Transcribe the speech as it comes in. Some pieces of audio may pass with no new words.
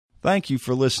Thank you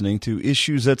for listening to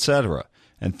Issues Etc.,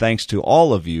 and thanks to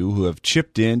all of you who have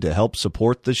chipped in to help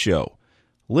support the show.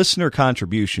 Listener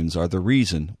contributions are the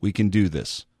reason we can do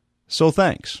this. So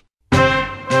thanks.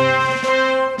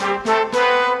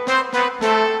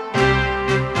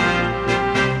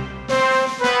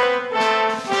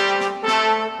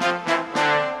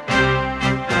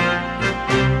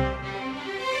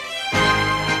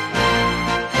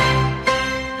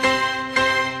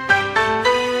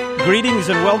 Greetings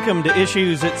and welcome to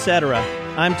Issues Etc.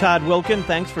 I'm Todd Wilken.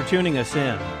 Thanks for tuning us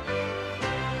in.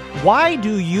 Why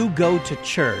do you go to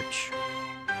church?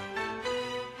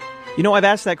 You know, I've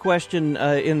asked that question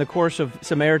in the course of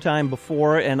some airtime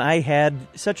before, and I had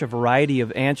such a variety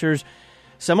of answers.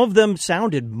 Some of them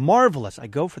sounded marvelous. I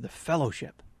go for the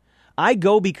fellowship. I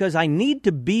go because I need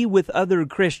to be with other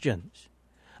Christians.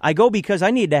 I go because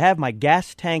I need to have my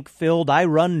gas tank filled. I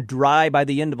run dry by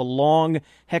the end of a long,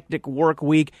 hectic work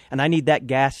week, and I need that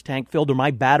gas tank filled or my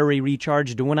battery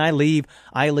recharged. And when I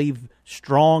leave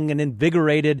strong and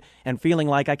invigorated and feeling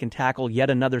like I can tackle yet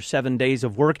another 7 days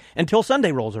of work until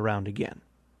Sunday rolls around again.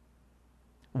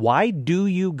 Why do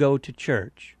you go to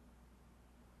church?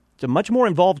 It's a much more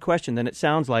involved question than it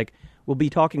sounds like. We'll be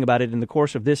talking about it in the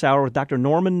course of this hour with Dr.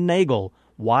 Norman Nagel.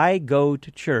 Why go to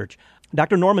church?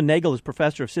 Dr. Norman Nagel is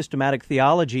professor of systematic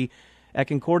theology at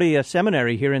Concordia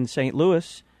Seminary here in St.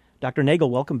 Louis. Dr. Nagel,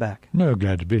 welcome back. No,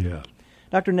 glad to be here.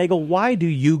 Dr. Nagel, why do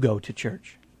you go to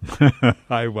church?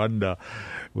 I wonder,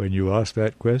 when you ask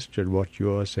that question, what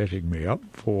you're setting me up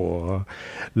for.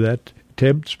 That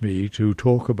tempts me to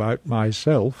talk about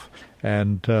myself,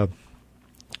 and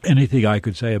anything I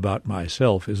could say about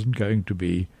myself isn't going to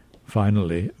be,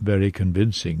 finally, very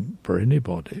convincing for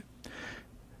anybody.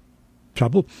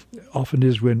 Trouble often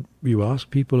is when you ask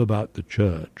people about the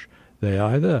church, they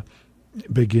either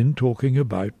begin talking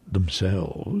about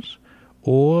themselves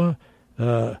or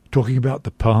talking about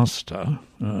the pastor,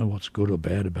 what's good or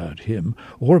bad about him,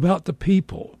 or about the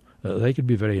people. They can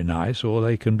be very nice or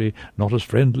they can be not as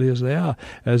friendly as they are,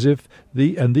 as if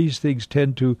and these things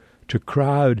tend to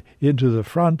crowd into the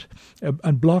front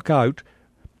and block out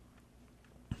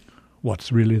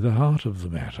what's really the heart of the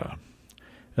matter.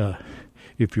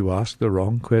 If you ask the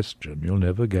wrong question, you'll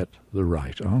never get the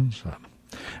right answer.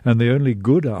 And the only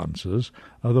good answers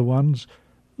are the ones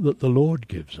that the Lord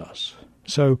gives us.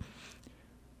 So,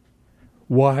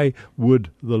 why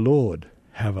would the Lord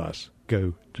have us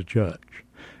go to church?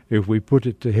 If we put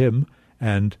it to Him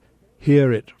and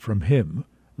hear it from Him,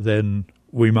 then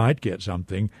we might get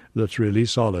something that's really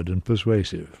solid and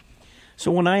persuasive.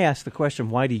 So when I ask the question,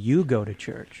 why do you go to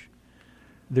church?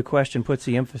 The question puts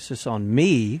the emphasis on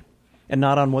me and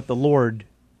not on what the Lord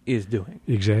is doing.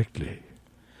 Exactly.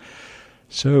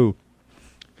 So,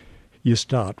 you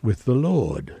start with the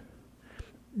Lord.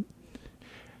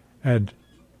 And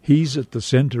He's at the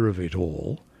center of it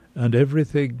all, and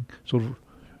everything sort of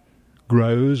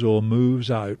grows or moves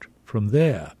out from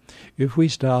there. If we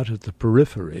start at the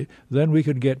periphery, then we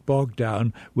can get bogged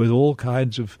down with all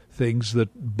kinds of things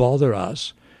that bother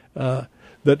us,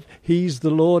 that He's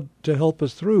the Lord to help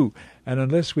us through. And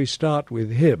unless we start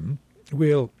with Him,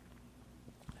 we'll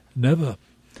never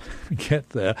get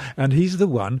there. And He's the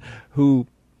one who,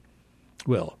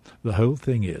 well, the whole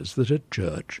thing is that at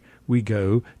church we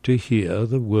go to hear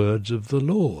the words of the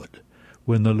Lord.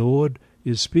 When the Lord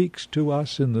speaks to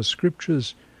us in the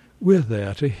Scriptures, we're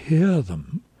there to hear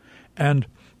them, and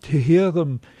to hear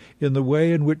them in the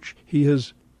way in which He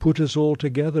has put us all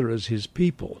together as His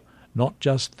people. Not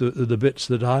just the bits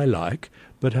that I like,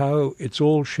 but how it's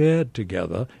all shared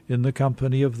together in the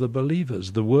company of the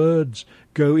believers. The words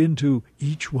go into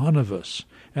each one of us,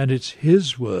 and it's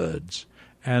His words,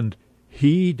 and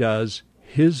He does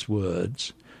His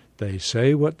words. They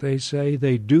say what they say,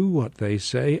 they do what they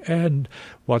say, and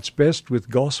what's best with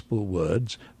gospel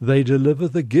words, they deliver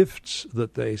the gifts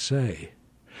that they say.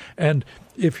 And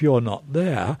if you're not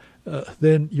there,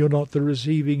 then you're not the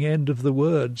receiving end of the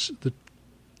words that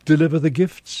deliver the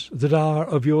gifts that are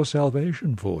of your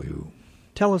salvation for you.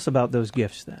 Tell us about those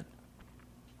gifts, then.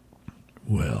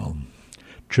 Well,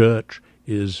 church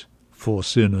is for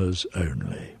sinners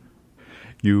only.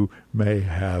 You may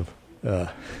have,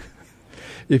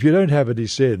 if you don't have any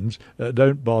sins,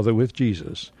 don't bother with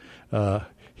Jesus. That's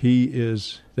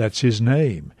His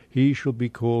name. He shall be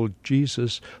called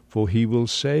Jesus, for He will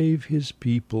save His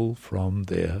people from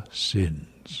their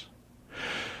sins.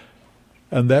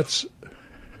 And that's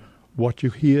what you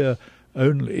hear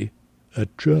only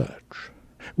at church.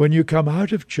 When you come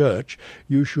out of church,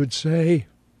 you should say,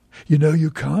 you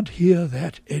can't hear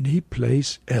that any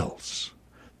place else.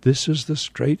 This is the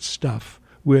straight stuff.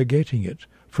 We're getting it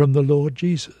from the Lord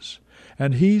Jesus.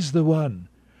 And He's the one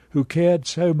who cared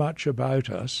so much about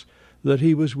us that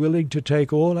he was willing to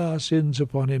take all our sins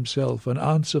upon himself and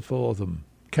answer for them.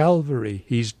 Calvary,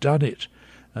 he's done it.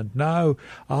 And now,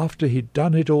 after he'd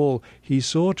done it all, he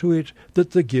saw to it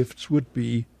that the gifts would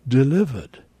be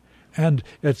delivered. And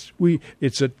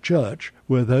it's at church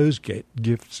where those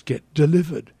gifts get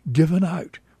delivered, given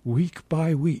out, week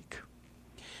by week.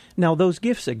 Now, those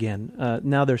gifts again,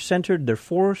 now they're centered, they're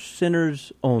for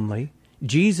sinners only.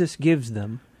 Jesus gives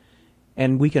them,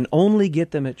 and we can only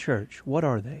get them at church. What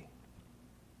are they?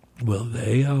 Well,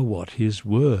 they are what his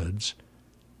words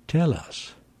tell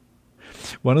us.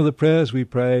 One of the prayers we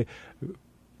pray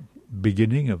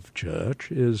beginning of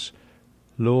church is,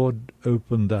 Lord,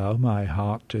 open thou my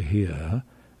heart to hear,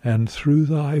 and through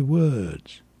thy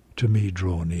words to me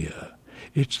draw near.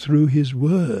 It's through his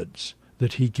words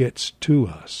that he gets to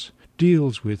us,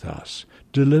 deals with us,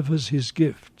 delivers his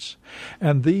gifts.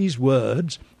 And these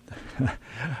words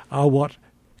are what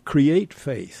create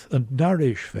faith and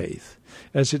nourish faith.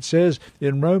 As it says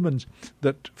in Romans,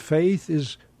 that faith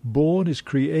is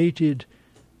created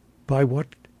by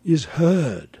what is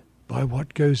heard, by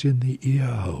what goes in the ear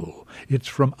hole. It's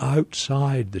from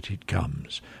outside that it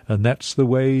comes, and that's the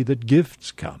way that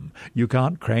gifts come. You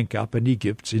can't crank up any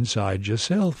gifts inside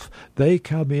yourself. They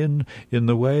come in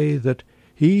the way that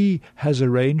he has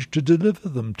arranged to deliver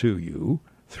them to you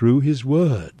through his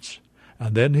words,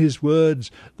 and then his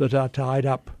words that are tied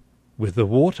up with the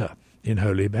water in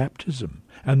holy baptism.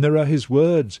 And there are his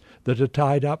words that are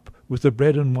tied up with the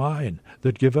bread and wine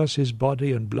that give us his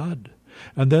body and blood.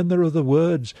 And then there are the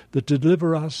words that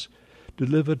deliver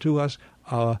to us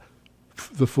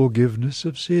the forgiveness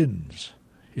of sins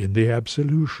in the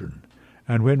absolution.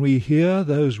 And when we hear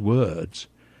those words,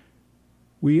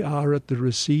 we are at the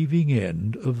receiving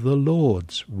end of the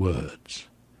Lord's words.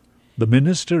 The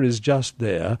minister is just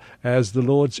there as the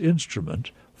Lord's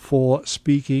instrument for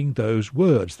speaking those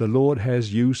words. The Lord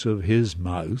has use of his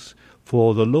mouth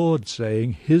for the Lord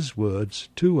saying his words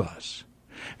to us.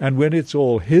 And when it's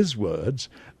all his words,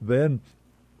 then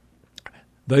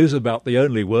those are about the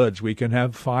only words we can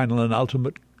have final and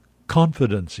ultimate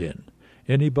confidence in.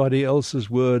 Anybody else's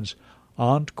words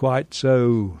aren't quite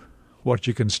so what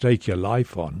you can stake your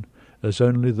life on as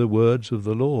only the words of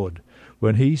the Lord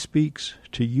when he speaks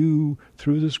to you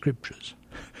through the Scriptures.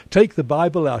 Take the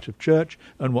Bible out of church,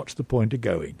 and what's the point of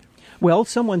going? Well,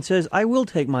 someone says, I will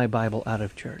take my Bible out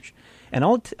of church, and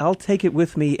I'll take it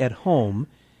with me at home,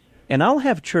 and I'll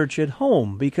have church at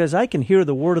home, because I can hear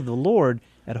the word of the Lord.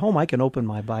 At home, I can open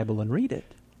my Bible and read it.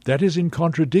 That is in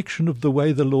contradiction of the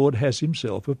way the Lord has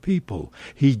himself a people.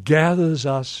 He gathers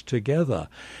us together,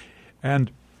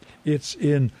 and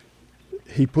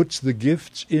he puts the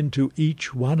gifts into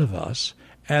each one of us.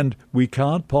 And we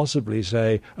can't possibly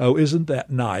say, oh, isn't that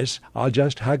nice? I'll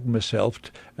just hug myself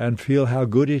and feel how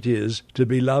good it is to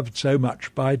be loved so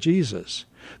much by Jesus.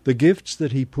 The gifts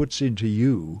that he puts into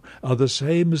you are the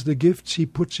same as the gifts he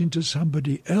puts into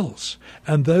somebody else.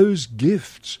 And those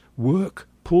gifts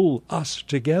pull us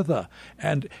together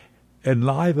and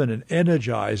enliven and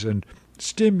energize and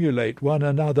stimulate one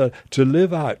another to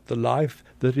live out the life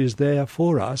that is there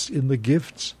for us in the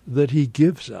gifts that he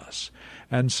gives us.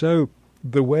 And so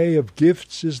the way of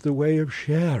gifts is the way of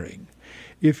sharing.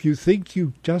 If you think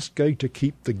you're just going to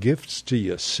keep the gifts to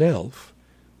yourself,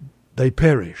 they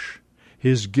perish.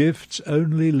 His gifts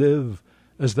only live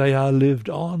as they are lived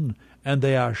on, and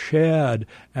they are shared,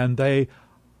 and they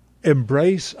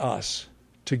embrace us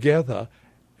together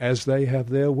as they have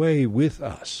their way with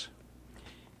us.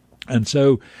 And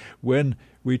so when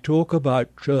we talk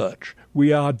about church,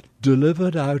 we are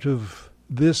delivered out of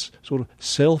this sort of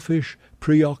selfish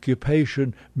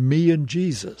preoccupation, me and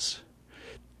Jesus.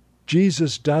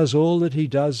 Jesus does all that he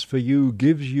does for you,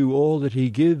 gives you all that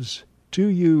he gives to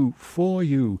you, for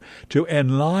you, to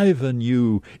enliven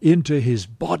you into his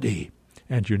body.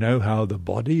 And you know how the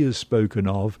body is spoken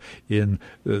of in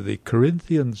the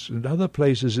Corinthians and other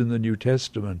places in the New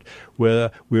Testament, where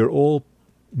we're all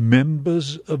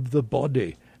members of the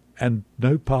body, and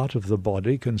no part of the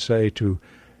body can say to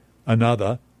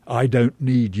another, I don't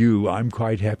need you, I'm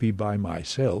quite happy by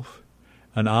myself.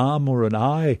 An arm or an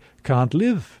eye can't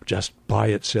live just by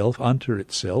itself, unto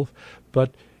itself,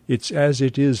 but it's as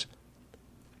it is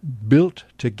built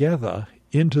together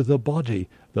into the body,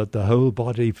 that the whole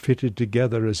body fitted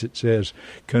together, as it says,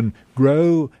 can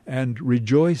grow and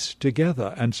rejoice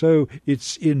together. And so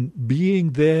it's in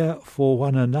being there for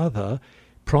one another,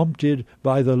 prompted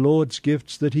by the Lord's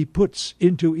gifts that he puts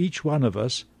into each one of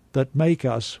us, that make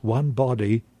us one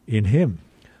body in him.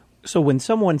 So when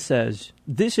someone says,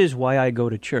 this is why I go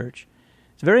to church,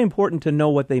 it's very important to know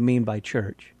what they mean by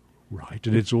church. Right,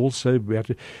 and it's also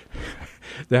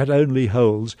that only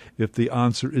holds if the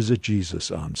answer is a Jesus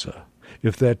answer.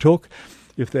 If they're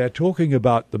talking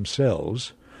about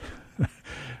themselves,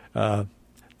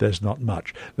 there's not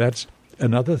much. That's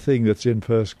another thing that's in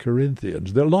 1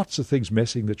 Corinthians. There are lots of things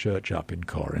messing the church up in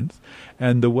Corinth,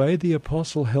 and the way the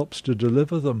apostle hopes to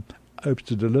deliver them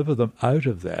out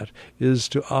of that is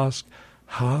to ask,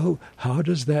 how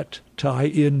does that tie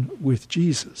in with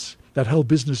Jesus? That whole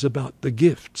business about the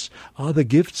gifts. Are the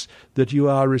gifts that you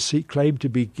claim to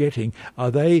be getting, are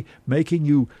they making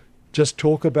you just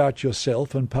talk about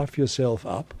yourself and puff yourself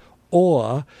up?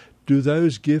 Or do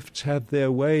those gifts have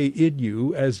their way in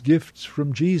you as gifts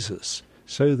from Jesus,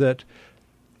 so that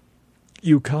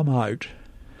you come out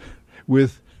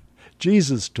with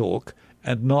Jesus talk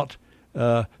and not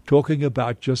talking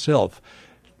about yourself?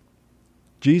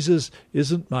 Jesus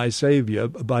isn't my Saviour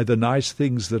by the nice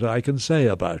things that I can say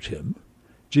about him.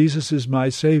 Jesus is my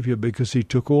Saviour because he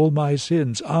took all my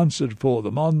sins, answered for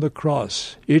them on the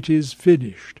cross. It is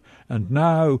finished. And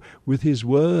now, with his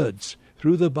words,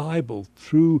 through the Bible,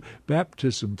 through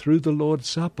baptism, through the Lord's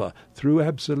Supper, through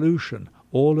absolution,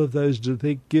 all of those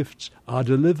gifts are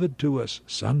delivered to us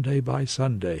Sunday by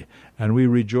Sunday, and we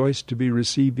rejoice to be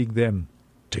receiving them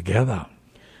together.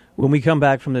 When we come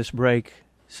back from this break,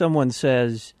 someone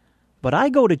says, but I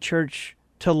go to church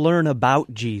to learn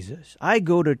about Jesus. I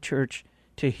go to church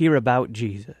to hear about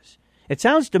Jesus. It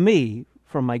sounds to me,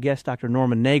 from my guest, Dr.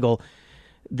 Norman Nagel,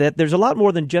 that there's a lot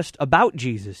more than just about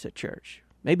Jesus at church.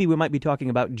 Maybe we might be talking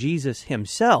about Jesus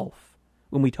himself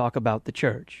when we talk about the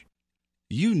church.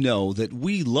 You know that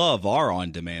we love our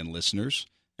on-demand listeners,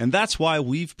 and that's why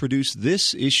we've produced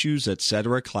this Issues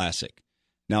Etc. Classic.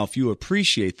 Now, if you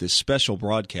appreciate this special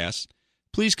broadcast,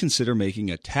 please consider making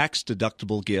a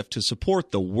tax-deductible gift to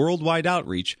support the worldwide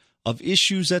outreach of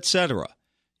Issues Etc.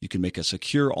 You can make a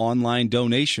secure online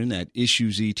donation at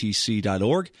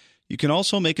issuesetc.org. You can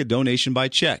also make a donation by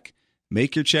check.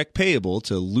 Make your check payable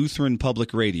to Lutheran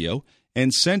Public Radio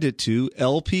and send it to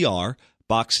LPR,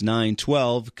 Box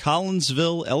 912,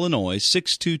 Collinsville, Illinois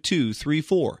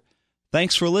 62234.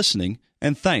 Thanks for listening,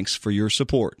 and thanks for your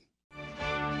support.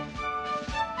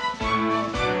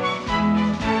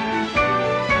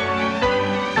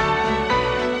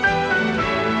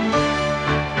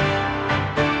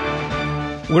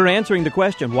 We're answering the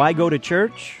question, why go to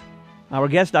church? Our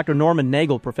guest, Dr. Norman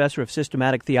Nagel, professor of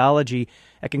systematic theology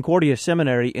at Concordia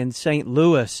Seminary in St.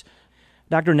 Louis.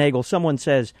 Dr. Nagel, someone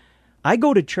says, I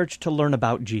go to church to learn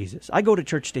about Jesus. I go to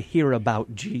church to hear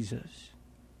about Jesus.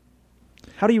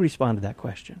 How do you respond to that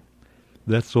question?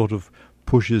 That sort of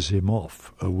pushes him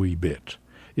off a wee bit.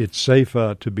 It's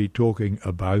safer to be talking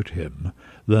about him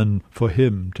than for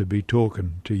him to be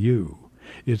talking to you.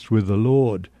 It's with the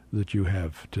Lord that you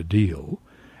have to deal,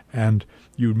 and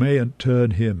you mayn't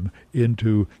turn him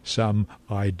into some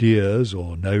ideas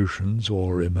or notions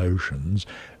or emotions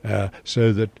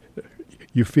so that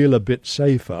you feel a bit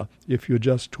safer if you're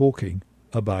just talking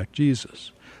about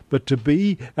Jesus. But to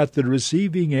be at the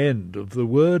receiving end of the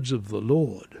words of the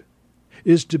Lord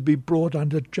is to be brought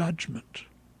under judgment.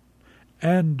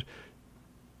 And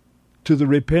to the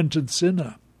repentant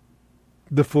sinner,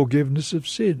 the forgiveness of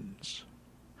sins.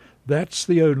 That's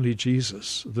the only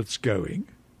Jesus that's going.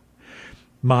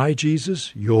 My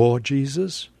Jesus, your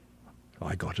Jesus.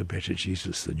 I got a better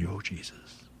Jesus than your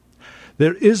Jesus.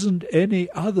 There isn't any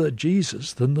other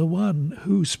Jesus than the one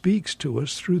who speaks to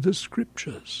us through the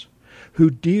Scriptures,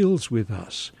 who deals with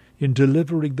us in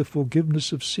delivering the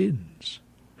forgiveness of sins.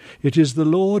 It is the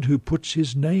Lord who puts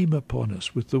his name upon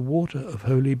us with the water of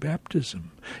holy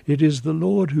baptism. It is the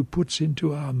Lord who puts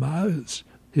into our mouths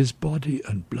his body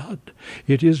and blood.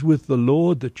 It is with the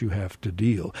Lord that you have to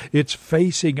deal. It's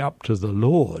facing up to the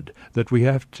Lord that we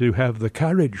have to have the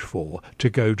courage for to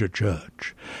go to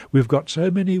church. We've got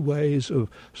so many ways of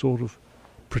sort of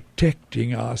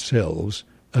protecting ourselves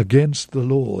against the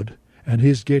Lord and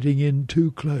his getting in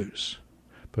too close.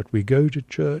 But we go to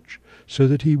church so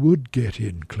that he would get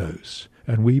in close,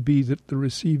 and we be at the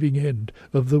receiving end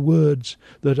of the words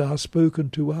that are spoken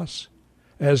to us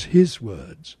as his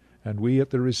words, and we at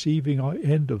the receiving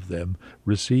end of them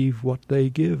receive what they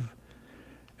give.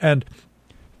 And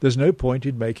there's no point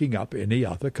in making up any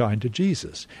other kind of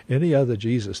Jesus. Any other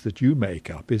Jesus that you make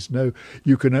up is no...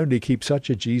 You can only keep such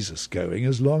a Jesus going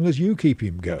as long as you keep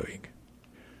him going.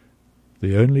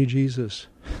 The only Jesus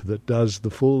that does the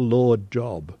full Lord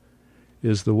job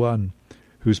is the one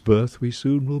whose birth we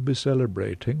soon will be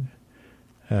celebrating,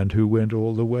 and who went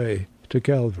all the way to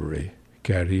Calvary,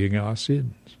 carrying our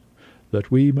sins,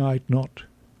 that we might not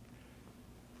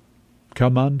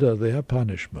come under their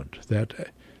punishment, that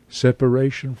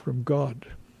separation from God,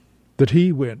 that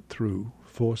he went through,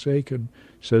 forsaken,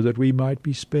 so that we might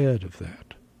be spared of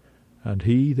that. And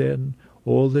he then,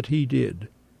 all that he did,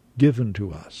 given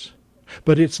to us.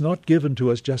 But it's not given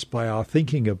to us just by our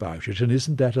thinking about it, and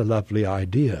isn't that a lovely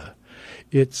idea?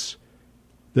 It's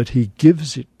that he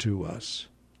gives it to us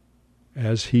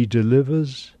as he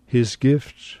delivers his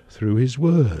gifts through his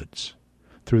words,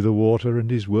 through the water and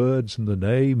his words and the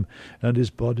name and his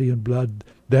body and blood.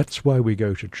 That's why we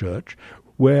go to church,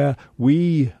 where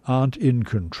we aren't in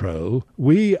control,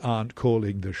 we aren't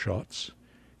calling the shots.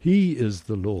 He is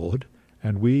the Lord,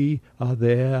 and we are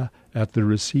there at the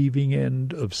receiving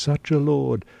end of such a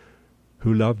Lord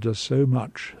who loved us so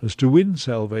much as to win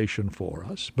salvation for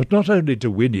us, but not only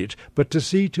to win it, but to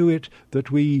see to it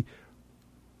that we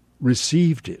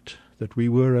received it, that we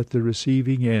were at the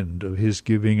receiving end of his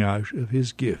giving out of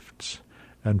his gifts.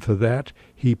 And for that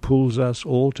he pulls us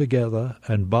all together,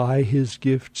 and by his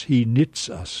gifts he knits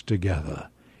us together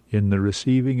in the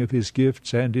receiving of his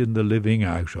gifts and in the living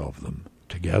out of them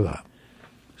together.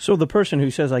 So the person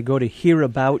who says, I go to hear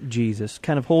about Jesus,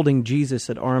 kind of holding Jesus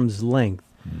at arm's length,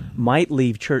 might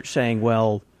leave church saying,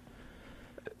 well,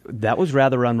 that was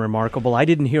rather unremarkable. I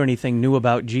didn't hear anything new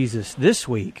about Jesus this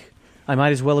week. I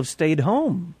might as well have stayed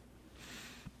home.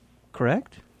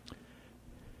 Correct?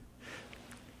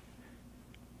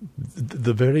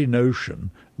 The very notion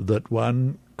that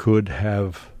one could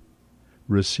have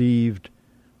received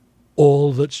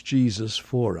all that's Jesus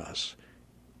for us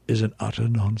is an utter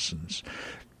nonsense.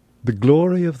 The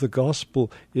glory of the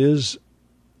gospel is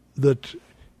that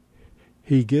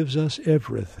he gives us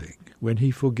everything. When he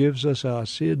forgives us our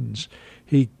sins,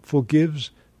 he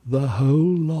forgives the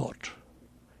whole lot.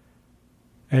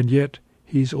 And yet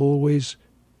he's always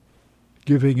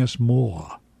giving us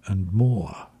more and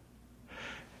more.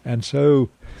 And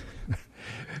so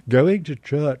going to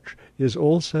church is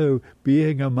also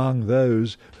being among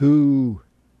those who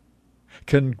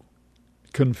can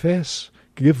confess,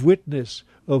 give witness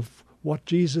of what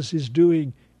Jesus is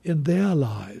doing in their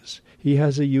lives. He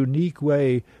has a unique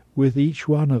way with each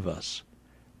one of us,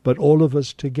 but all of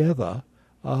us together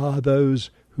are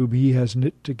those whom he has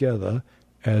knit together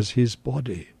as his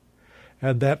body.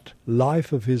 And that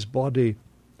life of his body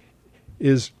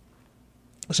is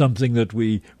something that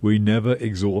we never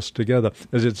exhaust together.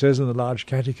 As it says in the Large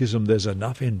Catechism, there's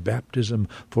enough in baptism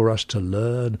for us to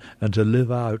learn and to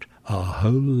live out our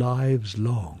whole lives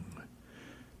long,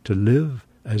 to live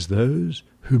as those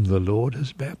whom the Lord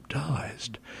has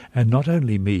baptized, and not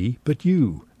only me, but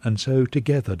you, and so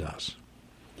together does.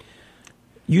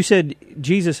 You said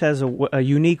Jesus has a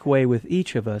unique way with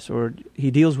each of us, or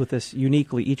he deals with us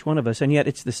uniquely, each one of us, and yet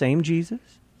it's the same Jesus?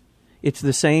 It's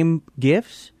the same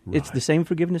gifts? Right. It's the same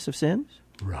forgiveness of sins?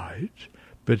 Right.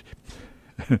 But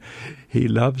he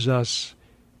loves us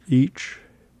each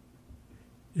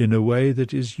in a way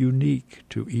that is unique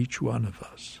to each one of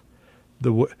us.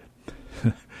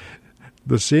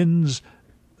 The sins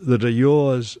that are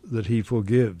yours that he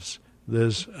forgives,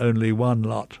 there's only one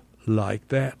lot like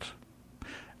that.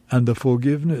 And the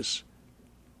forgiveness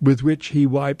with which he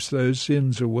wipes those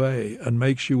sins away and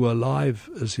makes you alive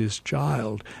as his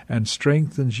child and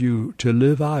strengthens you to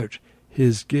live out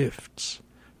his gifts,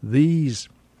 these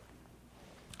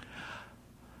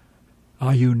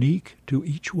are unique to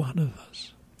each one of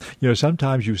us. You know,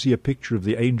 sometimes you see a picture of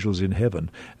the angels in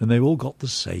heaven, and they've all got the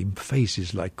same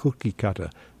faces, like cookie-cutter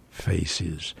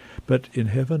faces. But in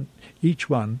heaven, each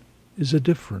one is a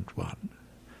different one.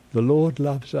 The Lord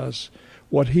loves us.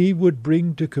 What he would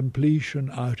bring to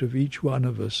completion out of each one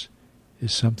of us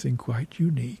is something quite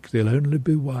unique. There'll only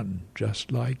be one,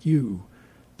 just like you,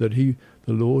 that the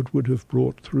Lord would have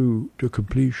brought through to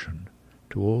completion,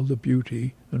 to all the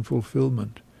beauty and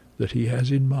fulfillment that he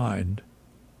has in mind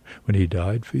when he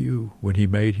died for you, when he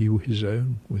made you his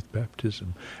own with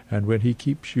baptism, and when he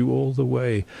keeps you all the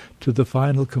way to the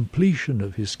final completion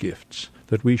of his gifts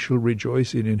that we shall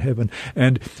rejoice in heaven.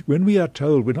 And when we are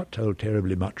told, we're not told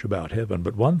terribly much about heaven,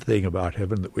 but one thing about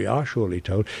heaven that we are surely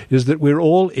told is that we're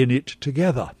all in it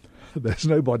together. There's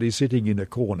nobody sitting in a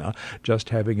corner just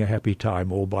having a happy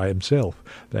time all by himself.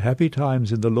 The happy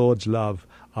times in the Lord's love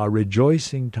are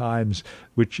rejoicing times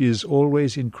which is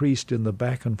always increased in the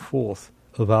back and forth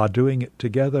of our doing it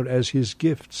together as his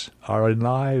gifts are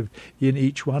alive in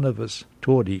each one of us,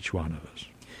 toward each one of us.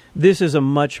 This is a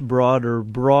much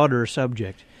broader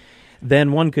subject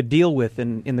than one could deal with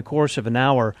in the course of an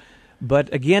hour.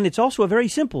 But again, it's also a very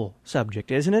simple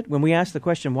subject, isn't it? When we ask the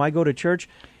question, why go to church?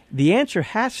 The answer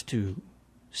has to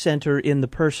center in the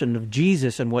person of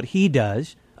Jesus and what he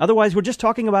does. Otherwise, we're just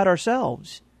talking about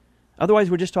ourselves. Otherwise,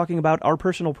 we're just talking about our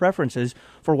personal preferences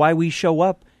for why we show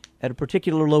up at a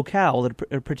particular locale, at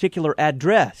a particular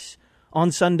address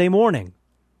on Sunday morning.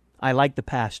 I like the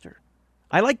pastor.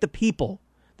 I like the people.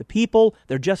 The people,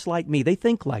 they're just like me. They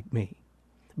think like me.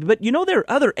 But you know, there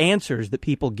are other answers that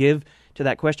people give to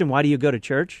that question, why do you go to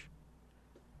church?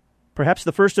 Perhaps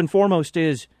the first and foremost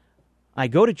is, I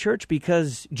go to church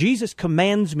because Jesus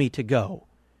commands me to go.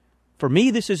 For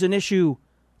me, this is an issue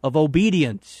of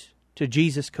obedience to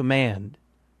Jesus' command.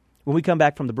 When we come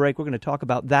back from the break, we're going to talk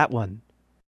about that one.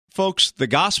 Folks, the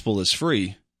gospel is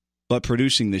free, but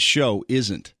producing this show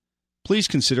isn't. Please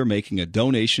consider making a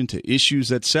donation to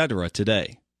Issues Etc.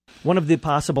 today. One of the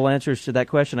possible answers to that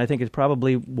question, I think is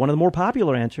probably one of the more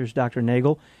popular answers, Dr.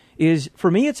 Nagel, is,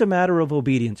 for me, it's a matter of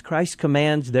obedience. Christ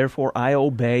commands, therefore I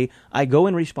obey. I go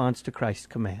in response to Christ's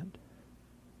command.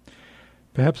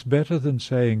 Perhaps better than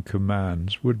saying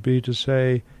commands would be to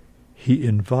say he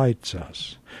invites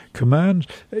us. Command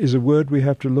is a word we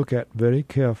have to look at very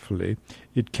carefully.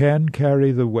 It can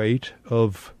carry the weight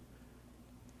of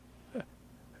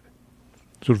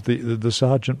sort of the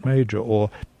sergeant major,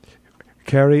 or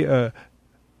carry a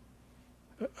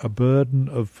burden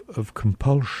of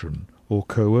compulsion or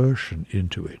coercion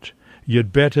into it.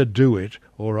 You'd better do it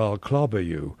or I'll clobber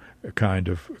you, a kind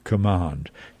of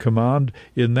command. Command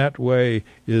in that way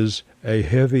is a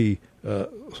heavy,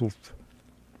 sort of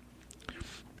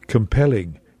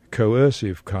compelling,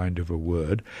 coercive kind of a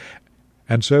word.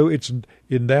 And so it's,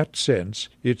 in that sense,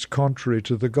 it's contrary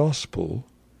to the gospel.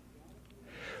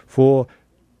 For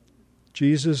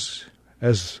Jesus,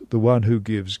 as the one who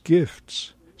gives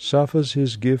gifts, suffers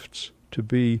his gifts to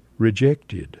be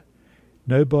rejected.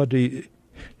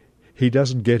 He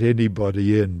doesn't get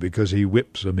anybody in because he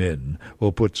whips them in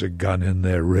or puts a gun in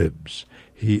their ribs.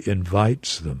 He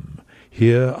invites them.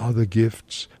 Here are the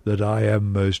gifts that I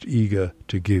am most eager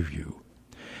to give you.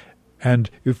 And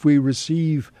if we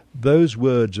receive those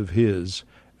words of his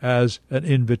as an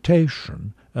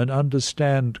invitation and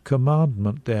understand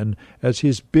commandment then as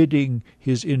his bidding,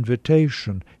 his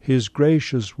invitation, his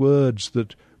gracious words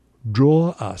that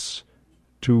draw us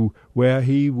to where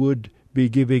he would be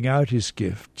giving out his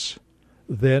gifts,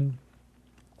 then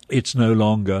it's no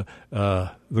longer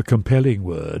the compelling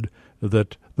word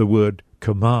that the word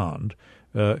command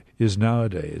is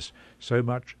nowadays. So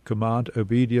much command,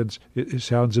 obedience, it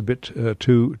sounds a bit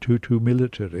too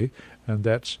military, and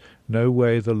that's no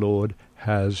way the Lord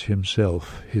has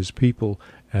himself, his people,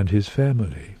 and his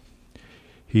family.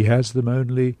 He has them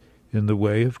only in the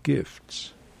way of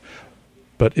gifts.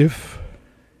 But if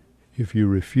you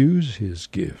refuse his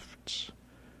gifts,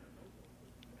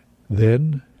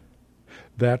 then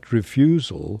that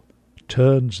refusal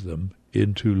turns them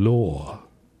into law,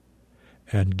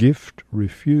 and gift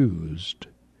refused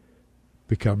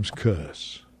becomes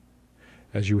curse,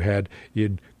 as you had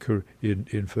in 1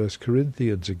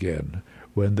 Corinthians again,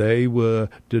 when they were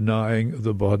denying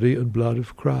the body and blood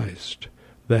of Christ.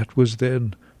 That was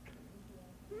then,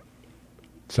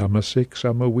 some are sick,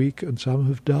 some are weak, and some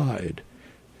have died.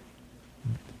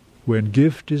 When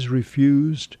gift is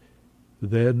refused,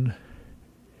 then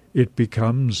it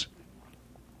becomes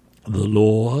the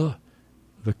law,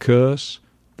 the curse,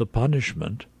 the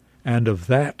punishment, and of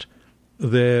that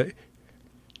there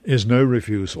is no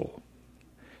refusal.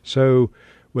 So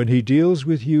when he deals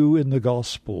with you in the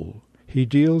gospel, he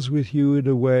deals with you in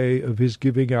a way of his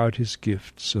giving out his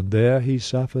gifts, and there he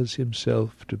suffers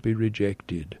himself to be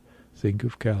rejected. Think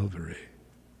of Calvary.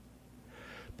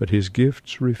 But his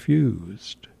gifts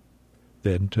refused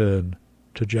then turn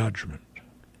to judgment.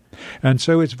 And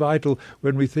so it's vital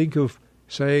when we think of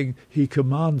saying he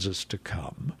commands us to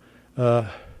come.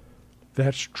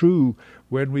 That's true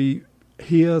when we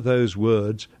hear those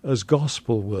words as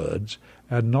gospel words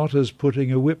and not as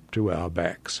putting a whip to our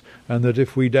backs, and that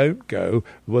if we don't go,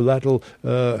 well, that'll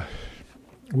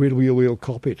we'll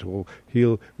cop it, or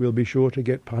we'll be sure to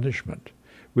get punishment.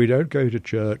 We don't go to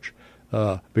church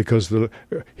because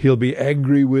he'll be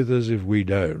angry with us if we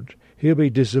don't. He'll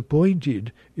be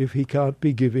disappointed if he can't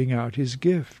be giving out his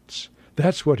gifts.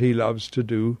 That's what he loves to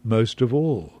do most of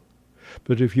all.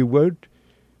 But if you won't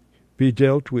be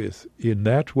dealt with in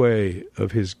that way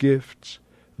of his gifts,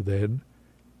 then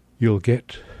you'll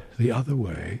get the other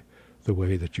way, the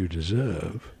way that you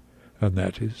deserve, and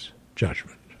that is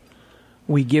judgment.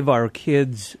 We give our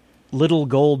kids little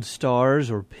gold stars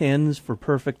or pins for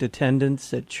perfect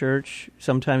attendance at church.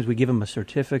 Sometimes we give them a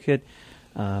certificate.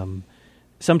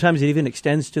 Sometimes it even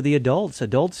extends to the adults.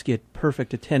 Adults get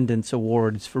perfect attendance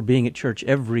awards for being at church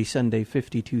every Sunday,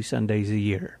 52 Sundays a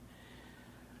year.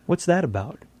 What's that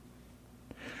about?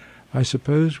 I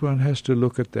suppose one has to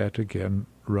look at that again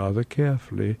rather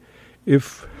carefully.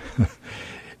 If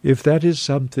that is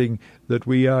something that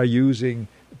we are using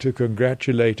to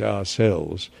congratulate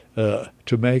ourselves,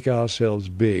 to make ourselves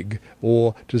big,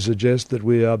 or to suggest that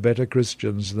we are better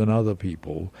Christians than other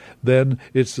people, then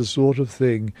it's the sort of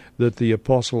thing that the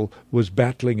apostle was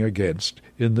battling against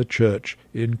in the church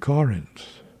in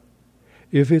Corinth.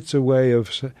 If it's a way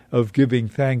of giving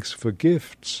thanks for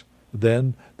gifts,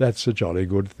 then that's a jolly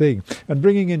good thing. And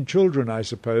bringing in children, I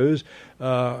suppose,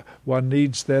 one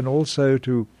needs then also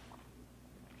to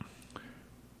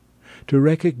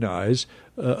recognize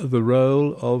the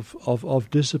role of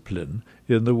discipline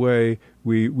in the way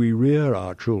we rear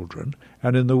our children,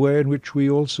 and in the way in which we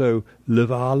also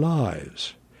live our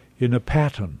lives, in a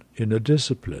pattern, in a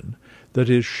discipline that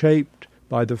is shaped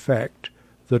by the fact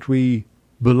that we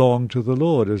belong to the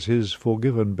Lord as his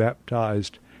forgiven,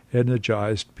 baptized,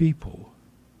 energized people.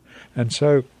 And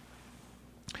so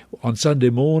on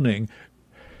Sunday morning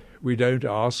we don't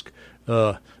ask,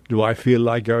 do I feel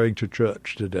like going to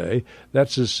church today?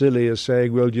 That's as silly as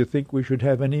saying, well, do you think we should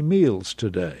have any meals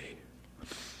today?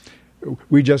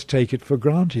 We just take it for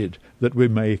granted that we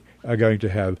are going to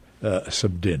have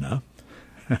some dinner,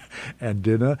 and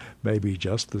dinner may be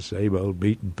just the same old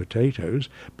meat and potatoes,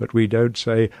 but we don't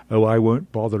say, oh, I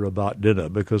won't bother about dinner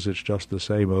because it's just the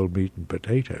same old meat and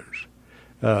potatoes.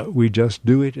 We just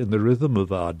do it in the rhythm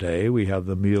of our day. We have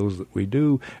the meals that we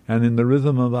do, and in the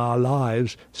rhythm of our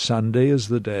lives, Sunday is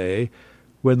the day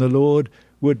when the Lord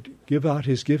would give out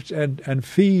his gifts and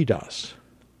feed us.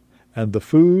 And the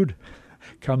food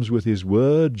comes with his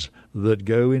words that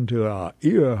go into our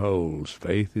ear holes.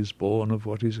 Faith is born of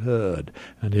what is heard,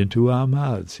 and into our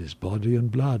mouths his body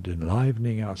and blood,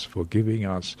 enlivening us, forgiving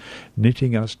us,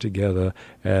 knitting us together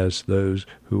as those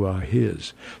who are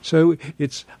his. So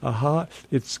it's a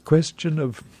question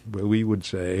of, well, we would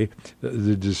say,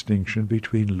 the distinction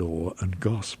between law and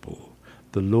gospel.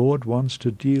 The Lord wants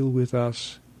to deal with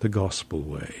us the gospel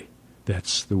way.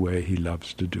 That's the way he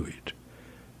loves to do it.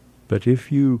 But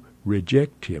if you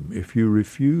reject him, if you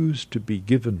refuse to be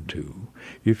given to,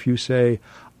 if you say,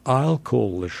 I'll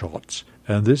call the shots,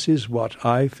 and this is what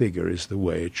I figure is the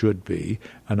way it should be,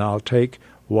 and I'll take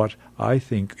what I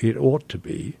think it ought to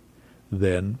be,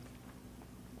 then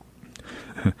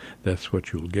that's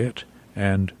what you'll get,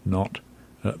 and not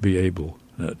be able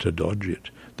to dodge it.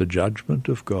 The judgment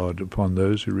of God upon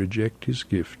those who reject his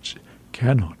gifts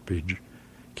cannot be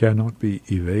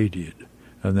evaded.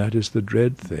 And that is the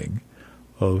dread thing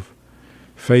of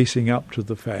facing up to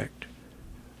the fact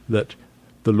that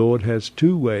the Lord has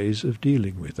two ways of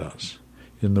dealing with us,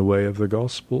 in the way of the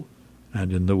gospel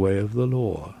and in the way of the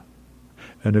law.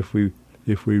 And if we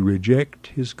reject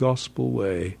his gospel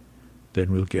way,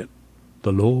 then we'll get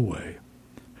the law way.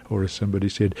 Or as somebody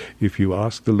said, if you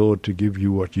ask the Lord to give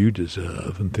you what you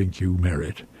deserve and think you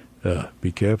merit,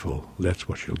 be careful, that's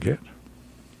what you'll get.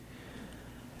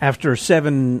 After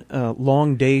 7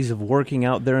 long days of working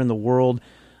out there in the world,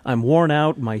 I'm worn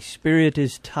out, my spirit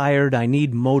is tired, I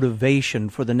need motivation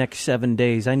for the next 7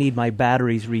 days. I need my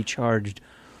batteries recharged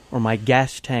or my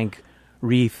gas tank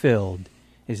refilled.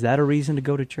 Is that a reason to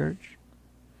go to church?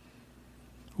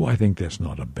 Well, I think that's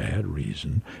not a bad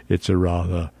reason. It's a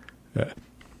rather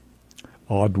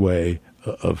odd way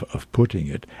of putting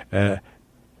it,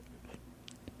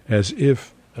 as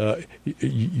if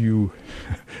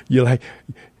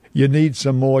you need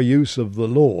some more use of the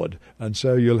Lord, and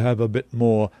so you'll have a bit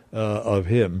more of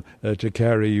him to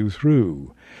carry you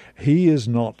through. He is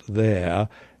not there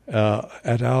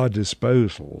at our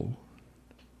disposal.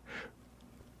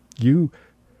 The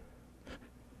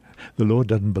Lord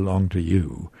doesn't belong to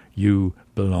you. You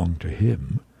belong to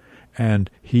him, and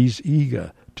he's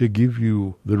eager to give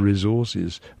you the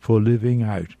resources for living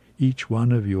out each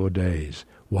one of your days,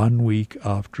 one week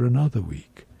after another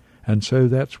week. And so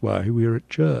that's why we're at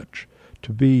church,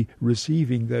 to be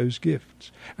receiving those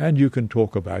gifts. And you can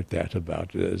talk about that,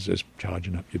 as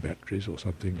charging up your batteries or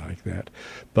something like that.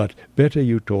 But better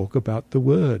you talk about the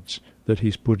words that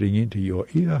he's putting into your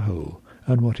ear hole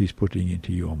and what he's putting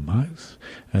into your mouth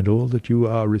and all that you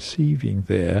are receiving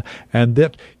there, and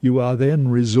that you are then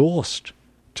resourced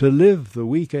to live the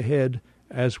week ahead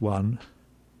as one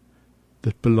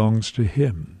that belongs to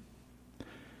him.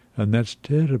 And that's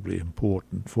terribly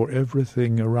important, for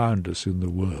everything around us in the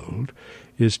world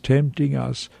is tempting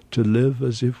us to live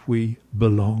as if we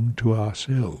belong to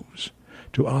ourselves,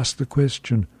 to ask the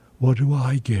question, what do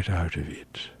I get out of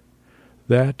it?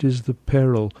 That is the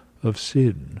peril of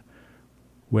sin,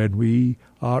 when we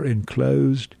are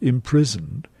enclosed,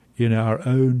 imprisoned in our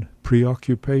own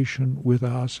preoccupation with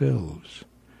ourselves.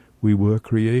 We were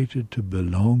created to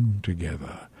belong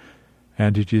together.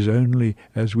 And it is only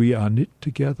as we are knit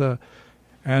together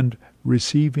and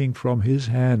receiving from his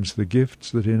hands the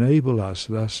gifts that enable us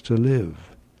thus to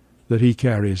live, that he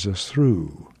carries us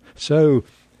through. So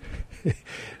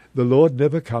the Lord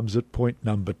never comes at point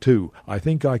number 2. I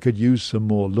think I could use some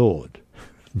more Lord.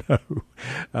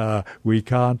 No, we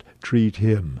can't treat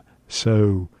him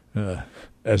so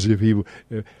as if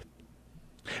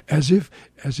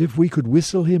we could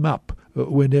whistle him up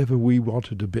whenever we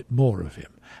wanted a bit more of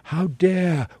him. How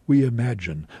dare we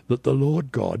imagine that the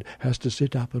Lord God has to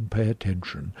sit up and pay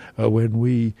attention when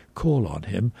we call on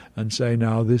him and say,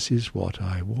 now this is what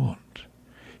I want.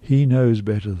 He knows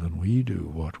better than we do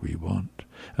what we want.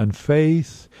 And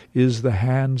faith is the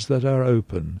hands that are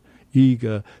open,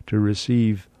 eager to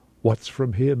receive what's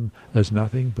from him as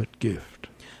nothing but gift.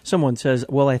 Someone says,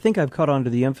 well, I think I've caught on to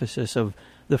the emphasis of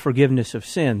the forgiveness of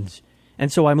sins.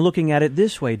 And so I'm looking at it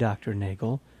this way, Dr.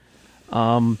 Nagel,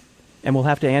 and we'll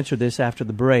have to answer this after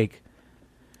the break.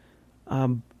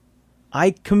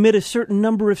 I commit a certain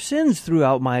number of sins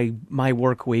throughout my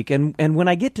work week, and when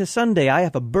I get to Sunday, I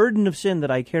have a burden of sin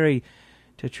that I carry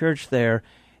to church there,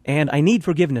 and I need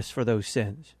forgiveness for those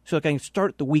sins so I can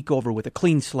start the week over with a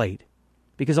clean slate,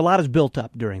 because a lot is built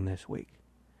up during this week.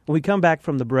 When we come back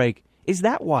from the break, is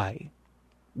that why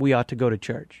we ought to go to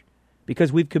church?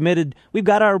 Because we've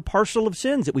got our parcel of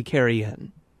sins that we carry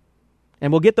in.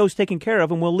 And we'll get those taken care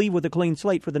of, and we'll leave with a clean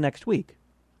slate for the next week.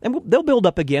 And they'll build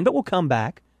up again, but we'll come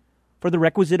back for the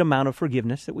requisite amount of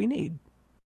forgiveness that we need.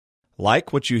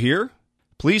 Like what you hear?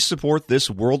 Please support this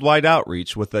worldwide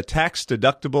outreach with a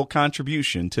tax-deductible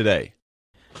contribution today.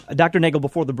 Dr. Nagel,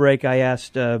 before the break, I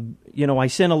asked, I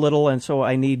sin a little, and so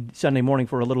I need Sunday morning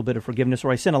for a little bit of forgiveness,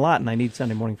 or I sin a lot, and I need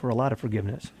Sunday morning for a lot of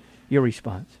forgiveness. Your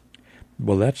response?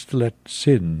 Well, that's to let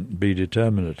sin be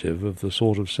determinative of the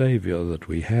sort of Saviour that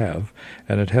we have,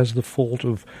 and it has the fault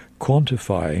of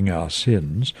quantifying our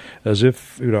sins as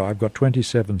if, I've got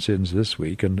 27 sins this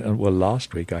week, and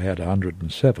last week I had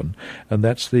 107, and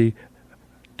that's the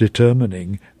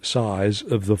determining size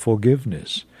of the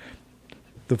forgiveness.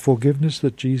 The forgiveness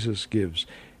that Jesus gives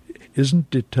isn't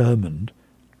determined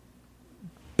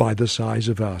by the size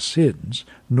of our sins,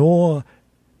 nor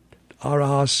are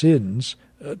our sins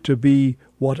to be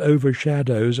what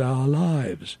overshadows our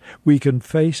lives. We can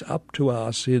face up to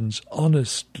our sins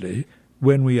honestly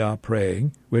when we are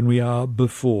praying, when we are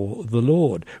before the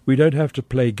Lord. We don't have to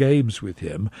play games with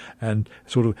him and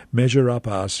sort of measure up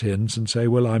our sins and say,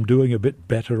 well, I'm doing a bit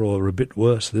better or a bit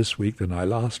worse this week than I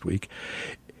last week.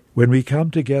 When we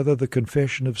come together, the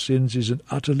confession of sins is an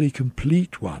utterly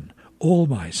complete one. All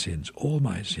my sins, all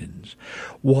my sins.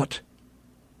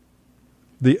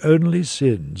 The only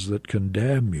sins that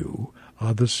condemn you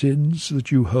are the sins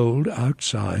that you hold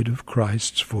outside of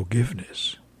Christ's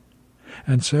forgiveness.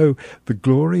 And so the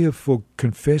glory of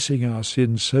confessing our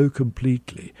sins so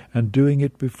completely and doing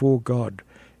it before God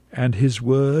and his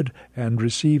word and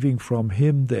receiving from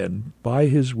him then, by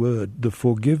his word, the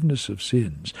forgiveness of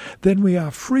sins, then we are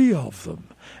free of them.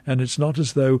 And it's not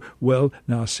as though, well,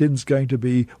 now sin's going to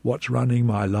be what's running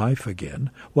my life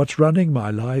again. What's running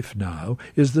my life now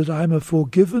is that I'm a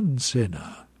forgiven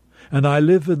sinner, and I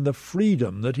live in the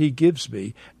freedom that he gives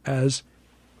me as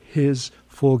his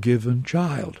forgiven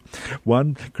child.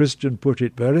 One Christian put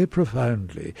it very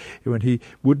profoundly when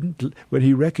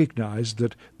he recognized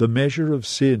that the measure of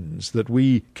sins that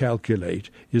we calculate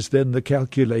is then the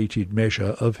calculated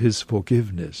measure of his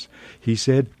forgiveness. He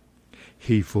said,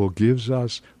 he forgives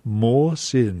us more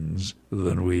sins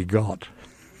than we got.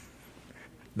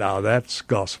 Now that's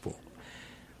gospel.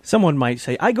 Someone might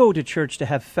say, I go to church to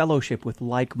have fellowship with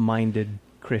like-minded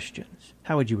Christians.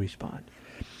 How would you respond?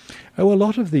 Oh, a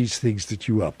lot of these things that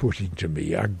you are putting to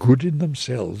me are good in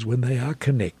themselves when they are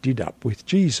connected up with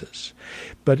Jesus.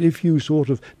 But if you sort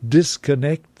of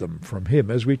disconnect them from him,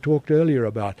 as we talked earlier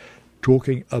about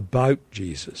talking about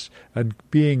Jesus and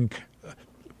being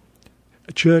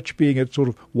church being at sort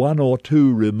of 1 or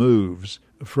 2 removes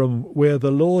from where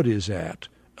the Lord is at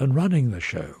and running the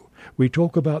show. We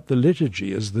talk about the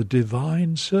liturgy as the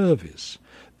divine service.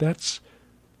 That's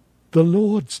the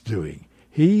Lord's doing.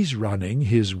 He's running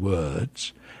his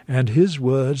words, and his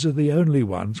words are the only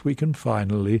ones we can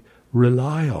finally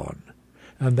rely on.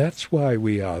 And that's why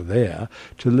we are there,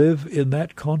 to live in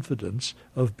that confidence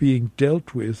of being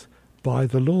dealt with by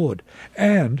the Lord.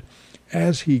 And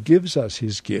as he gives us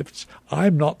his gifts,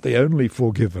 I'm not the only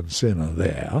forgiven sinner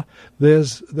there.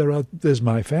 There's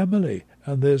my family,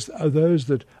 and there's those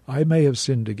that I may have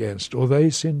sinned against, or they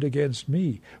sinned against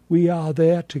me. We are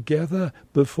there together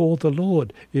before the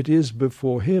Lord. It is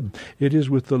before him. It is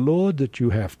with the Lord that you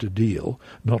have to deal,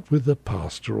 not with the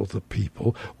pastor or the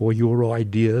people, or your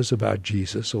ideas about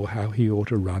Jesus or how he ought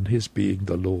to run his being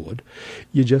the Lord.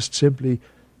 You just simply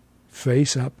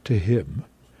face up to him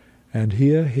and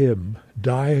hear him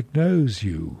diagnose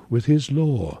you with his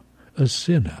law, a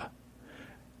sinner.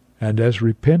 And as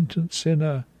repentant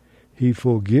sinner, he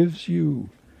forgives you,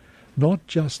 not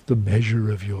just the measure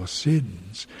of your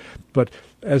sins, but,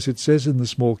 as it says in the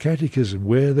Small Catechism,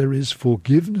 where there is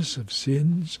forgiveness of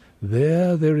sins,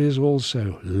 there is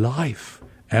also life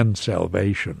and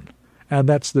salvation. And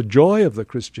that's the joy of the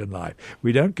Christian life.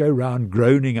 We don't go round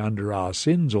groaning under our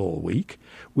sins all week.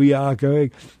 We have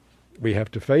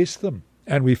to face them,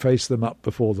 and we face them up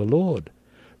before the Lord.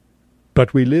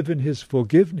 But we live in his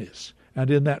forgiveness,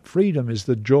 and in that freedom is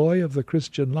the joy of the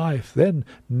Christian life. Then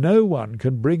no one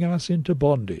can bring us into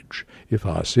bondage. If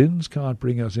our sins can't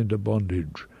bring us into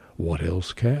bondage, what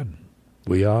else can?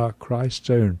 We are Christ's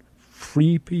own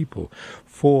free people.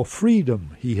 For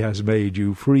freedom he has made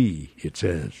you free, it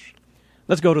says.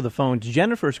 Let's go to the phones.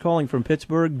 Jennifer's calling from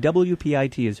Pittsburgh.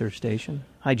 WPIT is her station.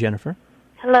 Hi, Jennifer.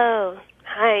 Hello.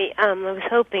 Hi. I was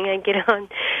hoping I'd get on.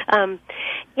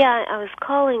 I was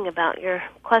calling about your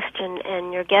question,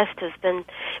 and your guest has been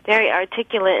very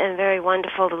articulate and very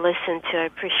wonderful to listen to. I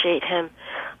appreciate him.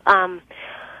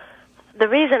 The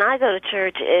reason I go to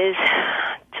church is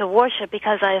to worship,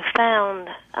 because I have found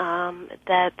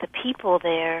that the people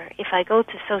there, if I go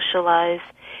to socialize,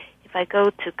 if I go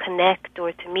to connect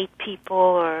or to meet people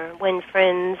or win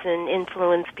friends and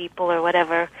influence people or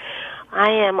whatever, I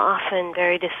am often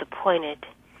very disappointed.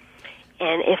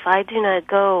 And if I do not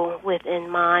go with in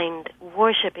mind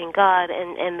worshiping God,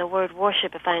 and the word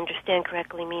worship, if I understand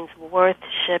correctly, means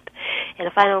worthship, and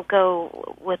if I don't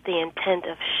go with the intent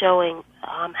of showing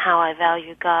how I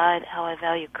value God, how I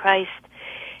value Christ,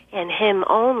 and him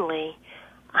only,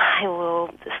 I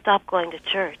will stop going to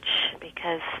church,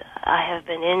 because I have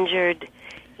been injured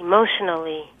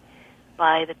emotionally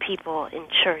by the people in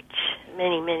church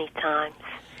many, many times.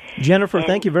 Jennifer,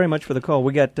 thank you very much for the call.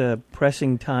 We got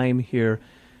pressing time here.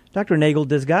 Dr. Nagel,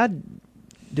 does God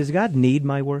need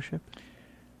my worship?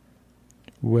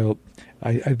 Well,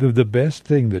 the best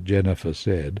thing that Jennifer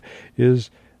said is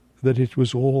that it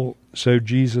was all so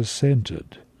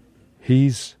Jesus-centered.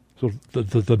 He's sort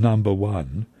of the number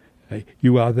one.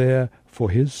 You are there for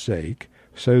his sake,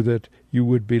 so that you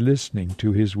would be listening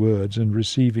to his words and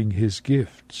receiving his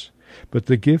gifts. But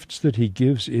the gifts that he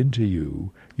gives into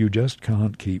you, you just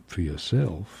can't keep for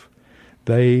yourself.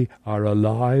 They are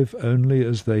alive only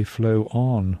as they flow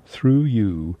on through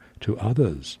you to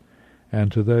others.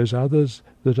 And to those others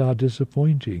that are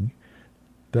disappointing,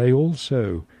 they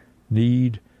also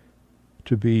need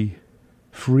to be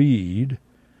freed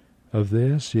of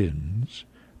their sins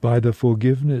by the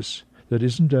forgiveness that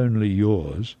isn't only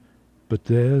yours, but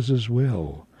theirs as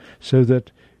well, so that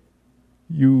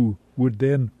you would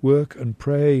then work and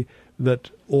pray that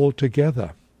all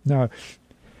together. Now,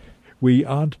 we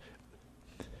don't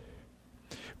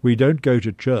go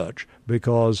to church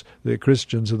because the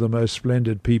Christians are the most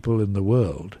splendid people in the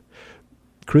world.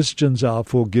 Christians are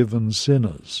forgiven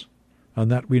sinners,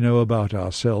 and that we know about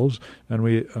ourselves, and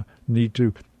we need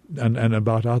to, and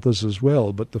about others as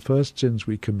well. But the first sins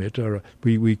we commit,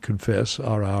 we confess,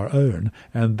 are our own,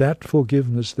 and that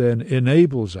forgiveness then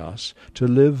enables us to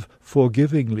live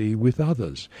forgivingly with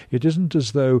others. It isn't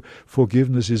as though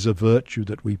forgiveness is a virtue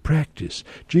that we practice.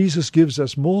 Jesus gives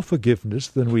us more forgiveness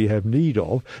than we have need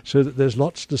of, so that there's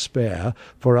lots to spare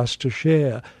for us to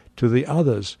share to the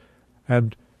others,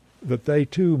 and that they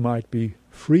too might be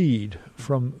freed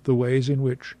from the ways in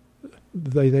which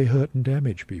they hurt and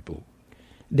damage people.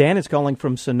 Dan is calling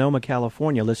from Sonoma,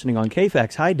 California, listening on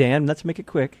KFAX. Hi, Dan. Let's make it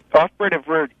quick. Operative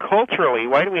word, culturally,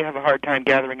 why do we have a hard time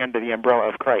gathering under the umbrella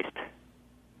of Christ?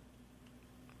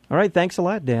 All right, thanks a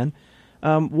lot, Dan.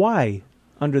 Why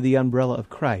under the umbrella of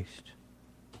Christ?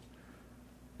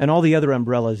 And all the other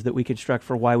umbrellas that we construct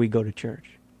for why we go to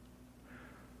church.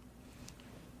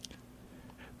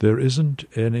 There isn't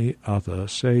any other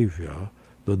Savior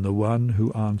than the one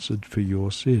who answered for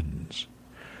your sins.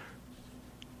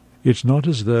 It's not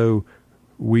as though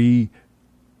we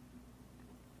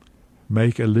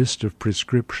make a list of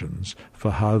prescriptions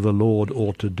for how the Lord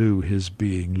ought to do his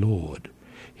being Lord.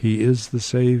 He is the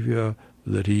Saviour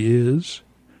that he is.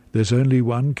 There's only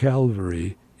one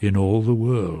Calvary in all the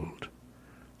world,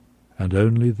 and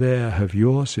only there have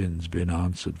your sins been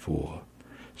answered for.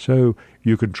 So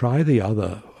you can try the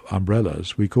other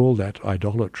umbrellas. We call that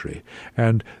idolatry,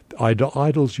 and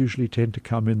idols usually tend to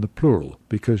come in the plural,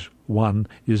 because one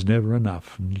is never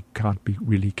enough and you can't be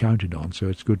really counted on, so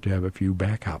it's good to have a few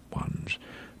backup ones.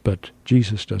 But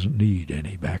Jesus doesn't need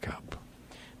any backup.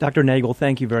 Dr. Nagel,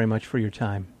 thank you very much for your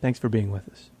time. Thanks for being with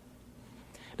us.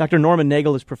 Dr. Norman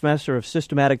Nagel is professor of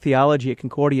systematic theology at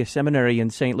Concordia Seminary in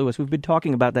St. Louis. We've been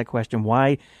talking about that question,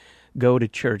 why go to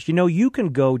church. You know, you can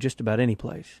go just about any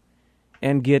place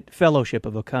and get fellowship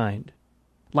of a kind.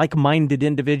 Like-minded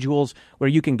individuals where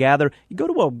you can gather. You go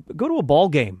to a ball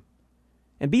game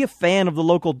and be a fan of the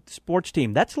local sports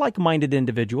team. That's like-minded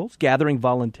individuals gathering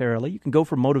voluntarily. You can go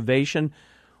for motivation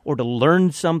or to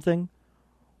learn something.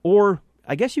 Or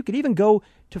I guess you could even go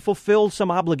to fulfill some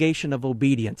obligation of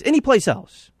obedience. Any place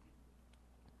else.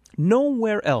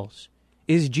 Nowhere else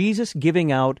is Jesus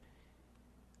giving out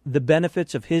the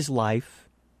benefits of his life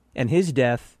and his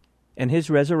death and his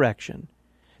resurrection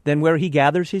than where he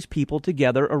gathers his people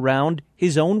together around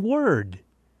his own word.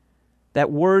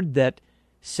 That word that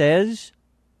says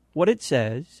what it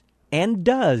says and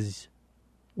does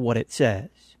what it says.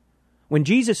 When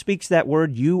Jesus speaks that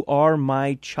word, "You are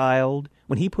my child,"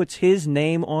 when he puts his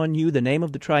name on you, the name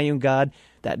of the triune God,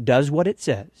 that does what it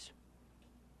says.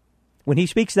 When he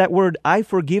speaks that word, "I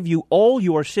forgive you all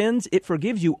your sins," it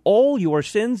forgives you all your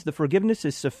sins. The forgiveness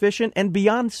is sufficient and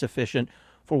beyond sufficient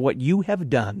for what you have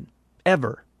done,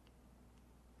 ever.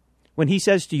 When he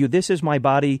says to you, "This is my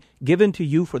body given to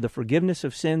you for the forgiveness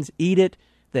of sins, eat it,"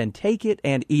 then take it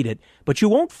and eat it. But you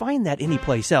won't find that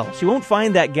anyplace else. You won't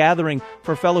find that gathering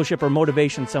for fellowship or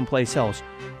motivation someplace else.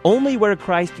 Only where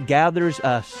Christ gathers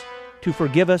us to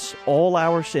forgive us all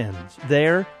our sins,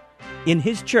 there in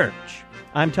his church.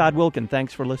 I'm Todd Wilken.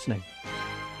 Thanks for listening.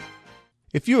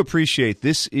 If you appreciate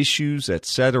this Issues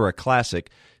Etc. Classic,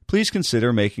 please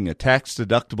consider making a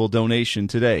tax-deductible donation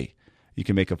today. You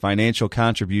can make a financial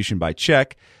contribution by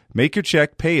check, make your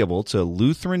check payable to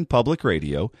Lutheran Public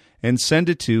Radio, and send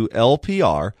it to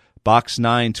LPR, Box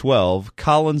 912,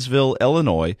 Collinsville,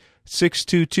 Illinois,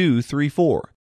 62234.